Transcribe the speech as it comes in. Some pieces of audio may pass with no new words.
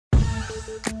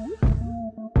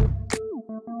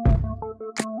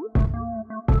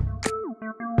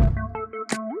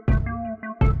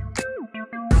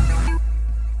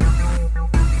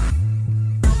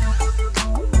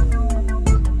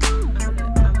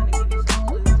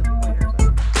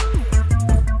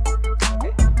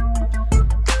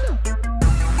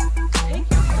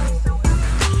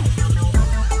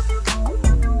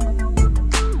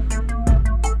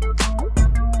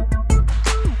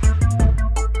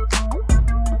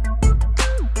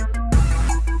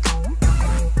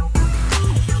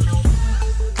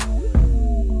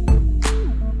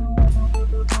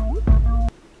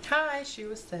She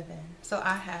was 7. So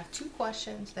I have 2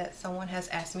 questions that someone has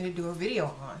asked me to do a video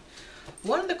on.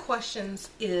 One of the questions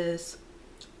is,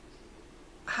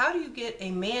 how do you get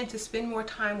a man to spend more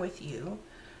time with you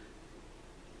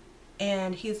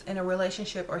and he's in a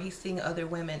relationship or he's seeing other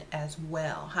women as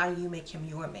well? How do you make him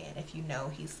your man if you know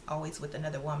he's always with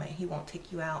another woman? He won't take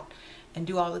you out and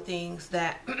do all the things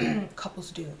that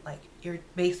couples do. Like, you're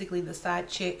basically the side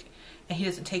chick and he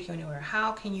doesn't take you anywhere.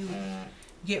 How can you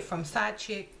get from side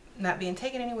chick not being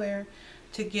taken anywhere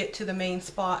to get to the main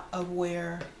spot of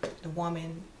where the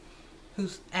woman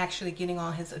who's actually getting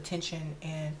all his attention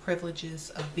and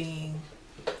privileges of being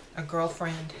a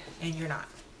girlfriend and you're not?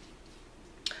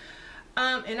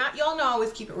 Y'all know I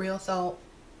always keep it real, so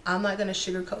I'm not gonna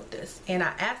sugarcoat this. And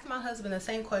I asked my husband the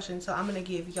same question, so I'm gonna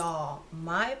give y'all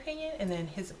my opinion and then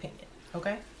his opinion.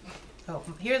 Okay? So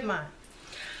here's mine.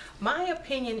 My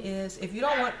opinion is, if you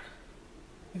don't want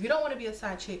to be a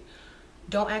side chick,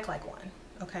 don't act like one.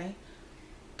 Okay?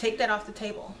 Take that off the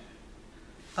table.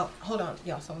 Oh, hold on,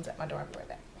 y'all. Someone's at my door. I'll be right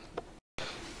back.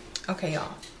 Okay,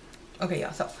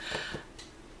 y'all. So,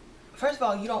 first of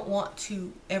all, you don't want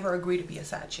to ever agree to be a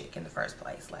side chick in the first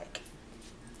place. Like,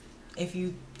 if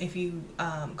you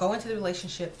go into the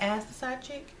relationship as the side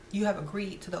chick, you have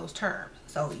agreed to those terms.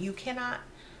 So you cannot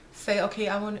say, okay,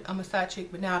 I'm a side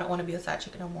chick, but now I don't want to be a side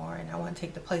chick no more, and I want to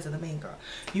take the place of the main girl.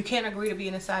 You can't agree to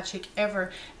being a side chick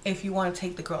ever if you want to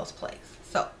take the girl's place.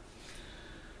 So,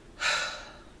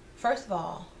 first of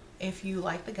all, if you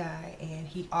like the guy and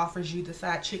he offers you the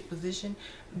side chick position,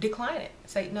 decline it.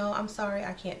 Say, no, I'm sorry,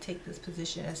 I can't take this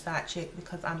position as side chick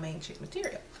because I'm main chick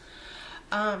material.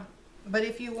 But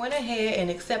if you went ahead and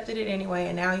accepted it anyway,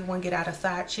 and now you want to get out of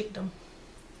side chickdom,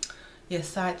 yes,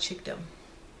 side chickdom,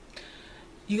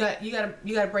 you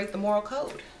gotta break the moral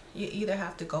code. You either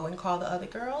have to go and call the other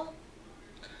girl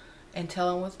and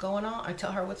tell him what's going on, or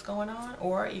tell her what's going on,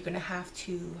 or you're gonna have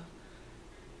to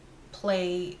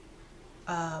play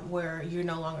where you're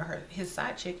no longer his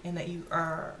side chick and that you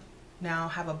are now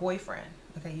have a boyfriend.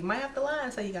 Okay, you might have to lie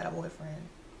and say you got a boyfriend,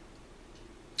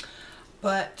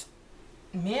 but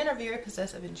men are very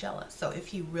possessive and jealous. So if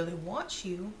he really wants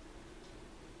you,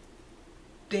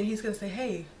 then he's gonna say,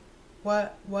 hey,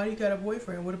 why do you got a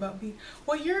boyfriend? What about me?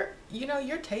 Well, you're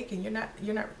taken.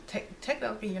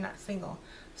 Technically you're not single.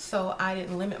 So I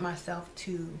didn't limit myself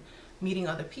to meeting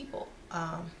other people.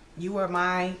 You were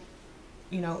my,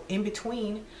 in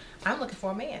between. I'm looking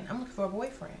for a man. I'm looking for a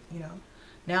boyfriend,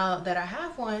 Now that I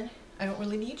have one, I don't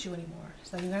really need you anymore.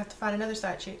 So you're gonna have to find another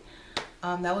side chick.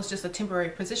 That was just a temporary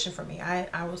position for me.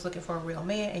 I was looking for a real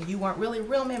man, and you weren't really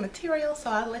real man material,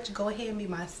 so I let you go ahead and be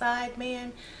my side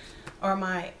man or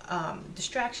my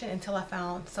distraction until I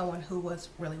found someone who was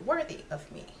really worthy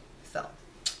of me. So,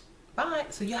 bye.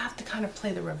 So you have to kind of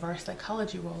play the reverse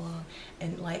psychology role on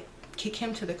and like kick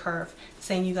him to the curb,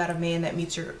 saying you got a man that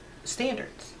meets your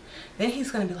standards. Then he's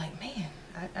gonna be like, man,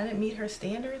 I didn't meet her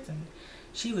standards and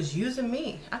she was using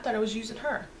me. I thought I was using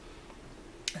her.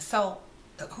 So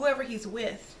whoever he's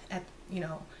with,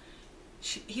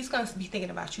 he's gonna be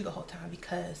thinking about you the whole time,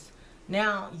 because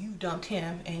now you dumped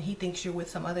him and he thinks you're with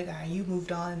some other guy and you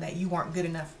moved on, and that you weren't good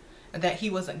enough, and that he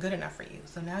wasn't good enough for you.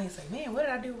 So now he's like, man, what did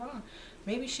I do wrong?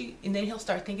 And then he'll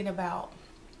start thinking about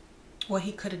what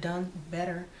he could have done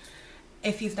better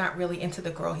if he's not really into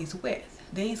the girl he's with.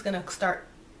 Then he's gonna start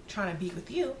trying to be with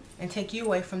you and take you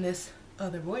away from this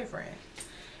other boyfriend.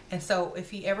 And so if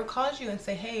he ever calls you and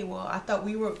say, hey, well, I thought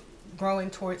we were growing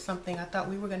towards something, I thought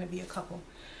we were going to be a couple,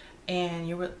 and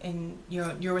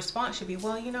your response should be,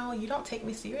 well, you don't take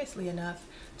me seriously enough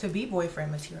to be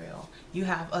boyfriend material. You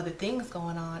have other things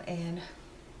going on, and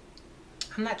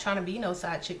I'm not trying to be no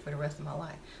side chick for the rest of my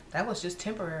life. That was just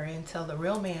temporary until the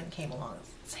real man came along.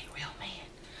 Say real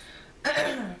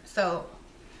man. So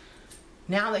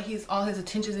now that all his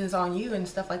attention is on you and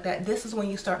stuff like that, this is when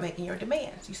you start making your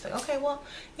demands. You say, okay, well,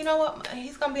 you know what,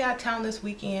 he's gonna be out of town this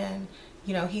weekend.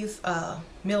 He's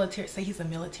military. Say he's a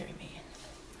military man.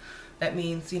 That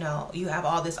means, you have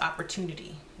all this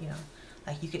opportunity.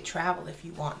 Like, you could travel if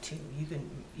you want to. You can,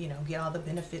 you know, get all the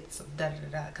benefits of da da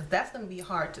da. Because that's going to be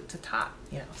hard to top.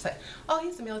 You know, say, oh,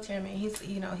 he's a military man. He's,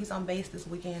 you know, he's on base this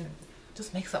weekend.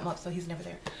 Just make something up so he's never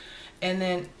there. And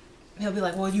then he'll be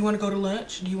like, well, do you want to go to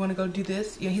lunch? Do you want to go do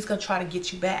this? You know, he's going to try to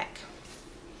get you back.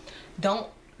 Don't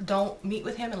meet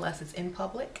with him unless it's in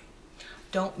public.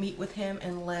 Don't meet with him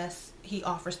unless he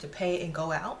offers to pay and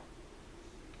go out.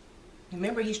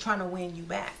 Remember, he's trying to win you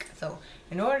back. So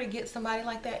in order to get somebody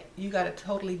like that, you got to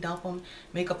totally dump them,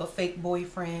 make up a fake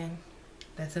boyfriend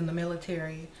that's in the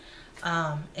military,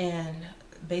 and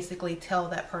basically tell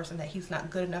that person that he's not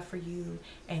good enough for you,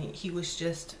 and he was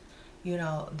just, you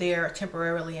know, there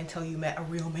temporarily until you met a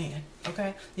real man.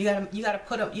 Okay, you gotta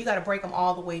put them, you gotta break them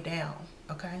all the way down.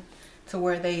 Okay, to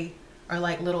where they are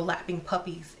like little lapping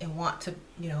puppies and want to,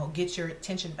 you know, get your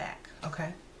attention back.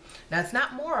 Okay, now it's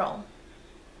not moral,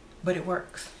 but it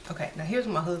works. Okay, now here's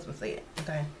what my husband said.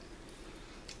 Okay,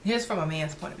 here's from a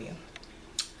man's point of view.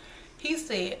 He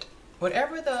said,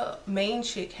 whatever the main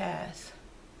chick has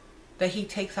that he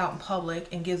takes out in public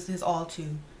and gives his all to,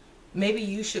 maybe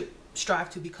you should strive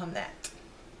to become that.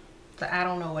 So I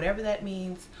don't know, whatever that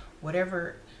means,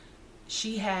 whatever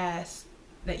she has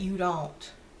that you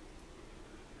don't,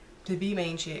 to be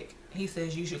main chick, he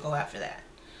says you should go after that.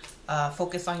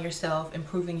 Focus on yourself,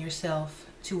 improving yourself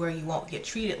to where you won't get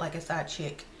treated like a side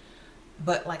chick,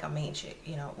 but like a main chick.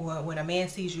 You know, when a man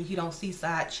sees you, he don't see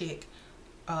side chick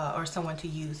or someone to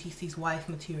use. He sees wife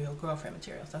material, girlfriend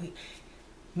material. So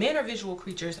men are visual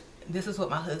creatures. This is what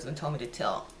my husband told me to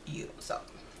tell you. So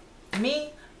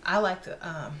me, I like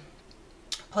to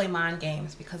play mind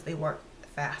games because they work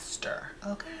faster.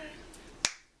 Okay,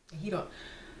 he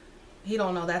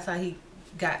don't know that's how he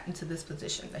got into this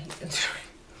position that he's entering.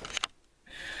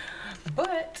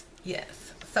 But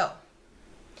yes, so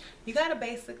you gotta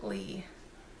basically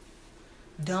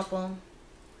dump him,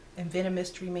 invent a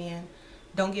mystery man.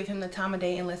 Don't give him the time of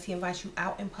day unless he invites you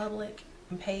out in public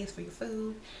and pays for your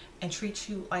food and treats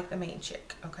you like the main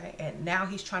chick. Okay, and now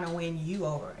he's trying to win you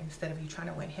over instead of you trying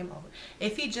to win him over.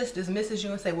 If he just dismisses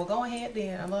you and say, well, go ahead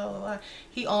then, blah blah blah,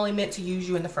 he only meant to use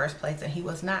you in the first place, and he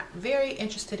was not very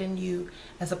interested in you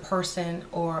as a person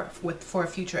or for a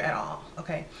future at all.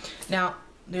 Okay, now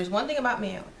there's one thing about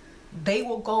men: they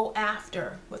will go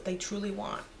after what they truly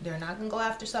want. They're not gonna go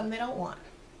after something they don't want.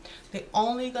 They're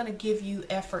only gonna give you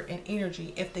effort and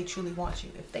energy if they truly want you.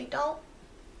 If they don't,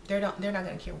 they're not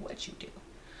gonna care what you do.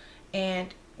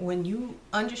 And when you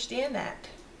understand that,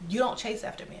 you don't chase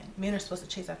after men. Men are supposed to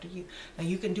chase after you. Now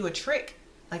you can do a trick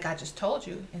like I just told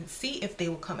you and see if they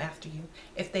will come after you.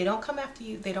 If they don't come after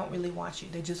you, they don't really want you.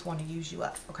 They just want to use you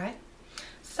up. Okay,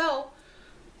 so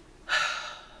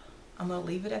I'm gonna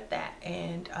leave it at that,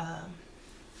 and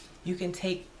you can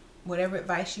take whatever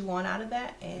advice you want out of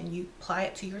that and you apply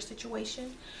it to your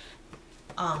situation.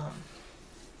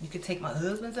 You could take my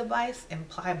husband's advice and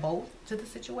apply both to the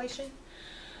situation,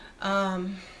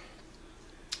 and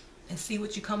see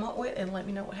what you come up with and let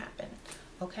me know what happened.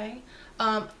 Okay,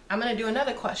 I'm gonna do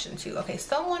another question too. Okay,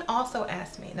 someone also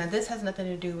asked me, now this has nothing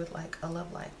to do with like a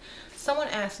love life. Someone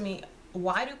asked me,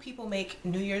 why do people make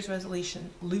New Year's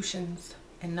resolutions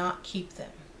and not keep them?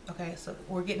 Okay, so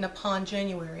we're getting upon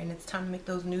January and it's time to make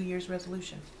those New Year's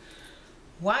resolutions.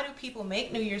 Why do people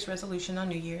make New Year's resolution on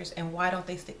New Year's and why don't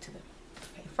they stick to them?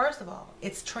 Okay, first of all,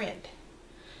 it's trend.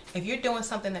 If you're doing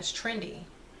something that's trendy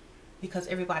because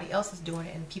everybody else is doing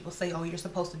it and people say, oh, you're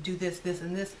supposed to do this, this,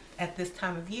 and this at this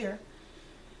time of year,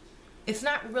 it's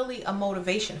not really a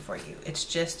motivation for you. It's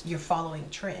just you're following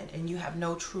trend and you have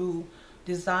no true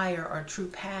desire or true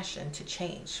passion to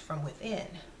change from within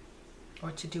or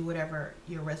to do whatever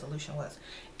your resolution was.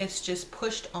 It's just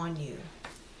pushed on you.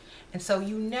 And so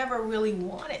you never really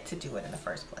wanted to do it in the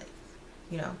first place,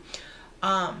 you know.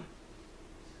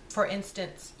 For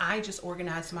instance, I just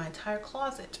organized my entire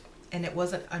closet, and it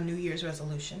wasn't a New Year's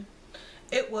resolution.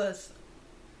 It was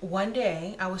one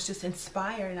day I was just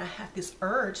inspired and I had this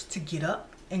urge to get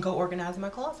up and go organize my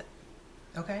closet.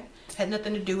 Okay, had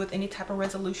nothing to do with any type of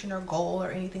resolution or goal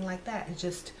or anything like that. It's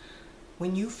just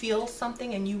when you feel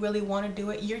something and you really want to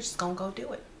do it, you're just gonna go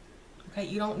do it. Okay,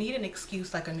 you don't need an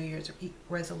excuse like a New Year's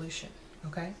resolution.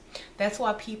 Okay, that's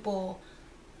why people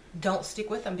don't stick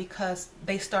with them, because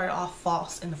they started off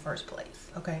false in the first place.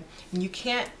 Okay, and you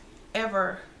can't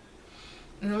ever,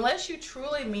 unless you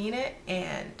truly mean it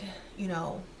and you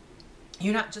know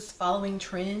you're not just following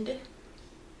trend,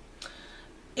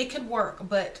 it could work.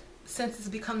 But since it's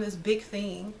become this big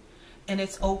thing and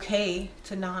it's okay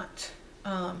to not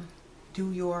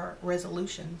do your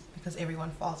resolutions because everyone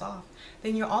falls off,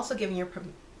 then you're also giving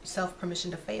yourself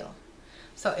permission to fail.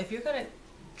 So if you're gonna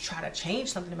try to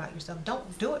change something about yourself,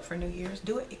 don't do it for New Year's.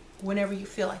 Do it whenever you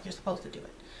feel like you're supposed to do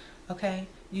it. Okay?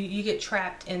 You get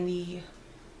trapped in the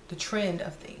trend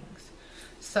of things.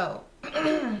 So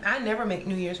I never make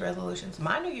New Year's resolutions.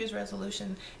 My New Year's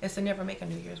resolution is to never make a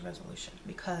New Year's resolution,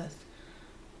 because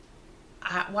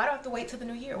why do I have to wait till the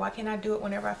new year? Why can't I do it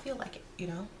whenever I feel like it? You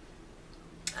know,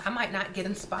 I might not get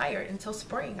inspired until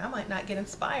spring. I might not get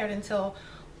inspired until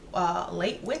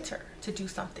late winter to do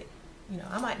something. You know,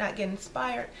 I might not get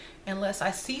inspired unless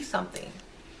I see something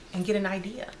and get an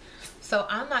idea. So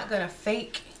I'm not gonna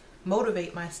fake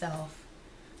motivate myself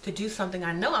to do something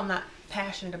I know I'm not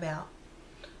passionate about,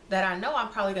 that I know I'm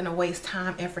probably gonna waste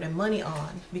time, effort, and money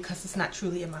on, because it's not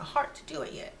truly in my heart to do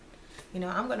it yet. You know,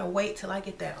 I'm gonna wait till I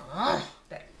get that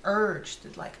urge to,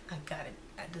 like, I got it.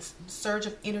 This surge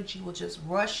of energy will just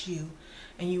rush you,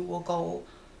 and you will go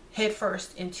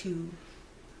headfirst into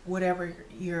whatever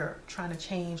you're trying to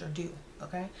change or do.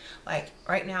 Okay, like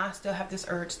right now I still have this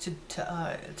urge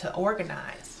to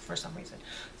organize for some reason.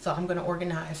 So I'm gonna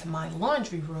organize my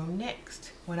laundry room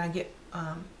next when I get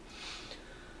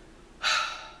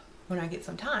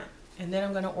some time, and then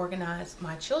I'm gonna organize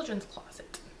my children's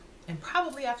closet. And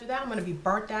probably after that, I'm going to be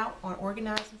burnt out on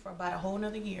organizing for about a whole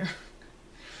nother year.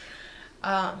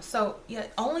 So yeah,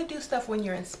 only do stuff when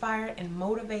you're inspired and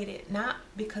motivated, not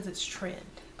because it's trend.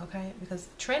 Okay, because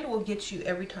trend will get you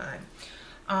every time.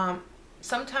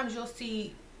 Sometimes you'll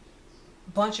see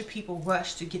a bunch of people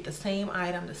rush to get the same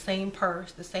item, the same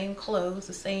purse, the same clothes,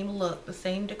 the same look, the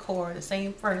same decor, the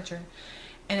same furniture.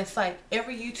 And it's like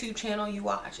every YouTube channel you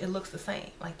watch, it looks the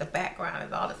same. Like the background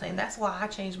is all the same. That's why I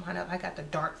changed mine up. I got the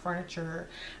dark furniture.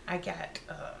 I got,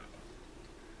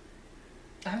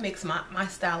 I mix my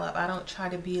style up. I don't try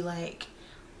to be like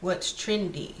what's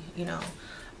trendy, you know.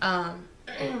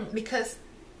 Because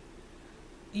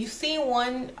you've seen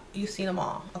one, you've seen them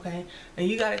all, okay? And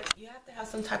you have to have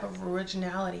some type of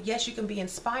originality. Yes, you can be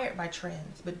inspired by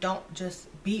trends, but don't just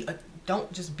be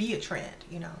a trend,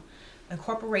 you know.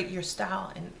 Incorporate your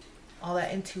style and all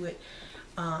that into it.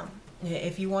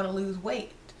 If you want to lose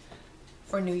weight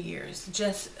for New Year's,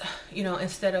 just, you know,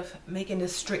 instead of making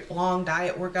this strict long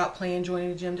diet workout plan, joining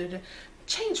the gym,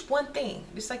 change one thing.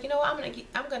 It's like, you know what,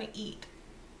 I'm gonna eat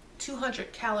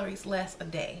 200 calories less a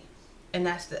day, and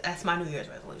that's my New Year's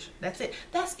resolution. That's it.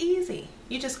 That's easy.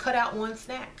 You just cut out one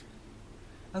snack.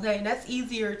 Okay, and that's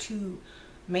easier to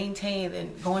maintain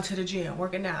than going to the gym,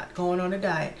 working out, going on a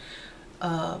diet.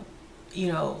 You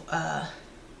know,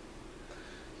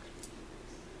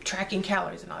 tracking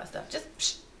calories and all that stuff.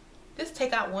 Just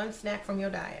take out one snack from your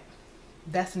diet.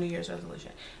 That's the New Year's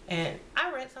resolution. And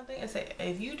I read something and said,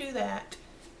 if you do that,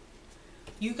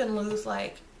 you can lose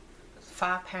like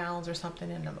 5 pounds or something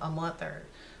in a month, or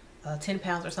 10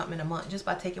 pounds or something in a month, just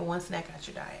by taking one snack out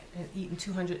your diet and eating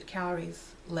 200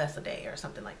 calories less a day or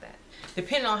something like that.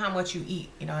 Depending on how much you eat,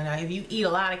 you know. Now if you eat a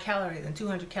lot of calories and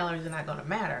 200 calories are not going to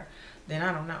matter, then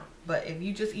I don't know. But if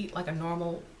you just eat like a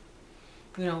normal,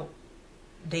 you know,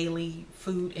 daily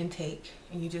food intake,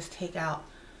 and you just take out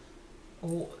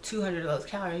 200 of those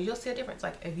calories, you'll see a difference.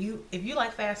 Like if you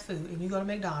like fast food and you go to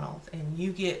McDonald's and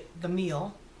you get the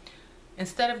meal,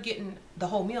 instead of getting the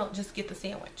whole meal, just get the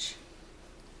sandwich.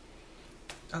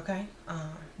 Okay,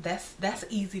 that's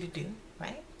easy to do,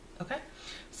 right? Okay,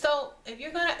 so if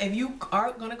you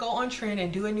are gonna go on trend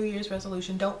and do a New Year's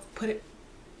resolution, don't put it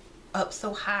up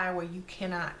so high where you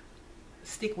cannot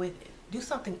stick with it. Do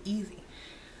something easy.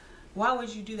 Why would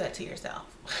you do that to yourself?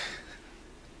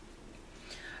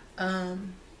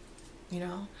 You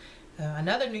know,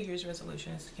 another New Year's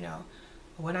resolution is, you know,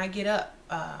 when I get up,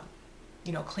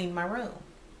 you know, clean my room.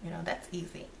 You know, that's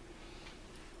easy.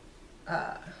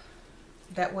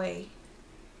 That way,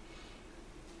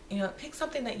 you know, pick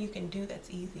something that you can do that's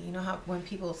easy. You know how when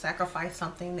people sacrifice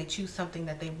something, they choose something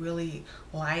that they really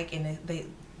like, and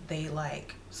they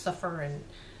like suffer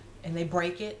and they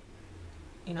break it.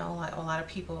 You know, like a lot of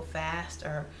people fast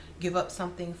or give up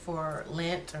something for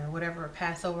Lent or whatever,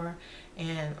 Passover,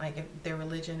 and like if their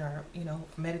religion or, you know,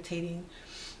 meditating,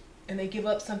 and they give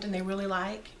up something they really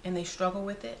like and they struggle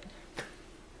with it.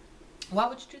 Why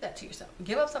would you do that to yourself?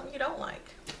 Give up something you don't like.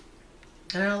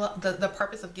 And the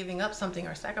purpose of giving up something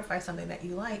or sacrifice something that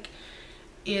you like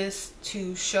is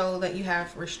to show that you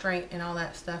have restraint and all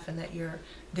that stuff, and that you're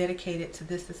dedicated to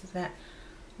this, and that.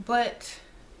 But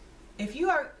if you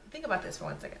are, think about this for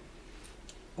 1 second.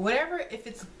 Whatever, if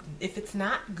it's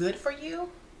not good for you,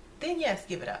 then yes,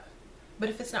 give it up. But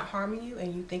if it's not harming you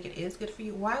and you think it is good for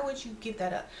you, why would you give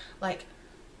that up? Like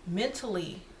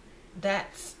mentally,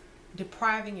 that's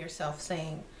depriving yourself,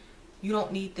 saying you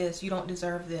don't need this, you don't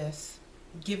deserve this,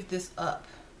 give this up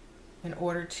in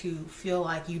order to feel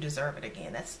like you deserve it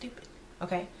again. That's stupid.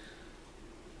 Okay,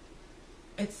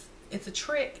 it's a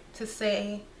trick to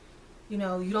say, you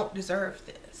know, you don't deserve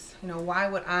this. You know, why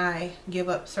would I give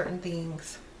up certain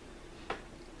things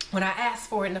when I asked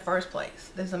for it in the first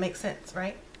place? Doesn't make sense,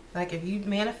 right? Like if you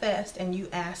manifest and you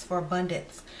ask for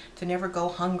abundance, to never go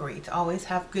hungry, to always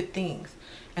have good things,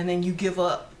 and then you give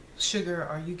up sugar,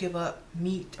 or you give up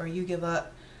meat, or you give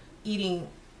up eating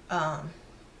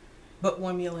but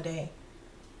one meal a day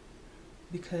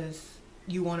because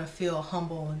you want to feel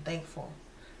humble and thankful.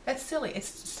 That's silly. It's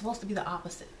supposed to be the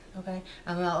opposite, okay?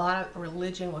 And a lot of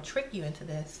religion will trick you into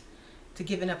this, to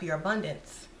giving up your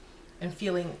abundance and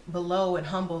feeling below and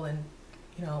humble. And,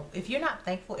 you know, if you're not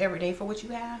thankful every day for what you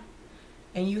have,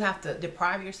 and you have to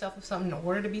deprive yourself of something in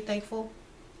order to be thankful,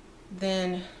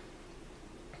 then,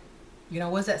 you know,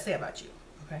 what does that say about you?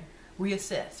 Okay,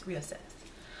 reassess.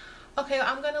 Okay,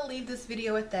 I'm gonna leave this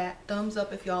video at that. Thumbs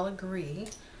up if y'all agree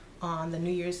on the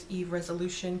New Year's Eve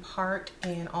resolution part,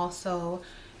 and also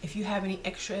if you have any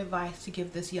extra advice to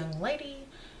give this young lady,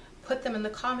 put them in the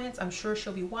comments. I'm sure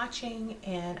she'll be watching,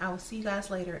 and I will see you guys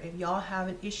later. If y'all have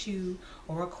an issue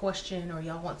or a question, or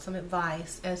y'all want some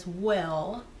advice as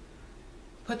well,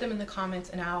 put them in the comments,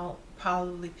 and I'll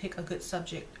probably pick a good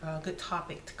subject, a good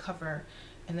topic to cover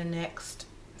in the next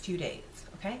few days.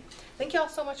 Okay, thank y'all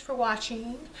so much for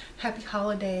watching. Happy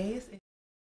holidays.